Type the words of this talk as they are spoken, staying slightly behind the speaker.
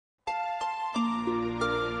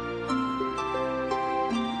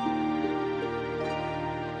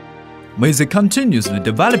With the continuous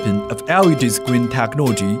development of LED screen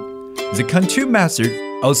technology, the control method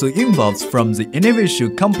also evolves from the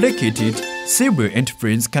initial complicated serial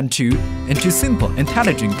interference control into simple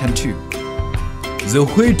intelligent control. The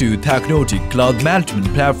XiaoHui Technology Cloud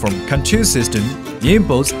Management Platform Control System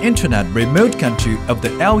enables Internet remote control of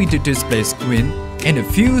the LED display screen in a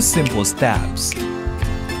few simple steps.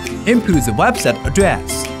 Input the website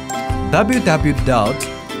address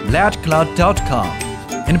www.ledcloud.com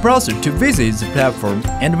in the browser to visit the platform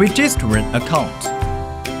and register an account.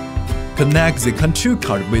 Connect the control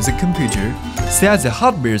card with the computer, set the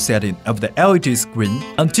hardware setting of the LED screen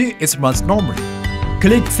until it runs normally.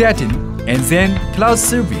 Click Setting and then Cloud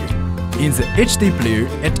Server in the HD player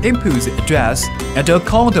and input the address and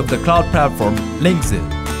account of the cloud platform linked in.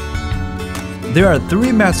 There are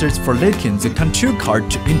three methods for linking the control card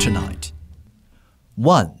to Internet.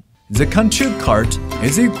 1. The control card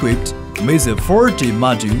is equipped with a 4G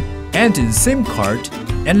module and a SIM card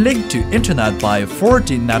and linked to Internet by a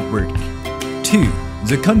 4G network. 2.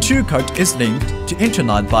 The control card is linked to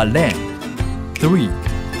Internet by LAN. 3.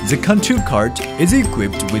 The control card is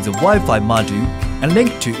equipped with a Wi-Fi module and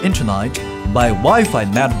linked to Internet by a Wi-Fi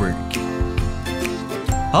network.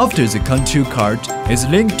 After the control card is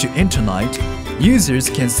linked to Internet, users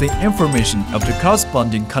can see information of the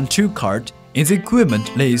corresponding control card in the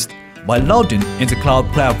equipment list by logging in the cloud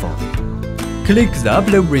platform. Click the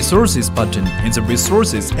Upload Resources button in the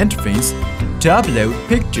Resources interface to upload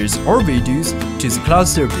pictures or videos to the cloud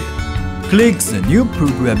server. Click the New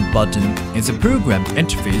Program button in the Program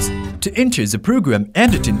interface to enter the program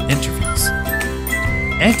editing interface.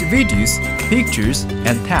 Add videos, pictures,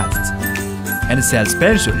 and texts, and set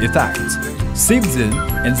special effects. Save them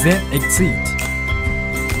and then exit.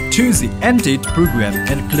 Choose the Edit Program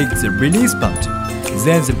and click the Release button.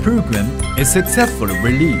 Then the program is successfully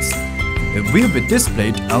released. It will be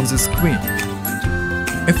displayed on the screen.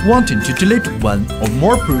 If wanting to delete one or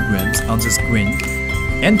more programs on the screen,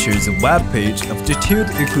 enter the web page of detailed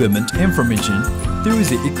equipment information through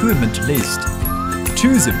the equipment list.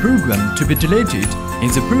 Choose the program to be deleted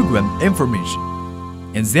in the program information,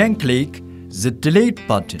 and then click the Delete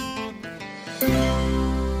button.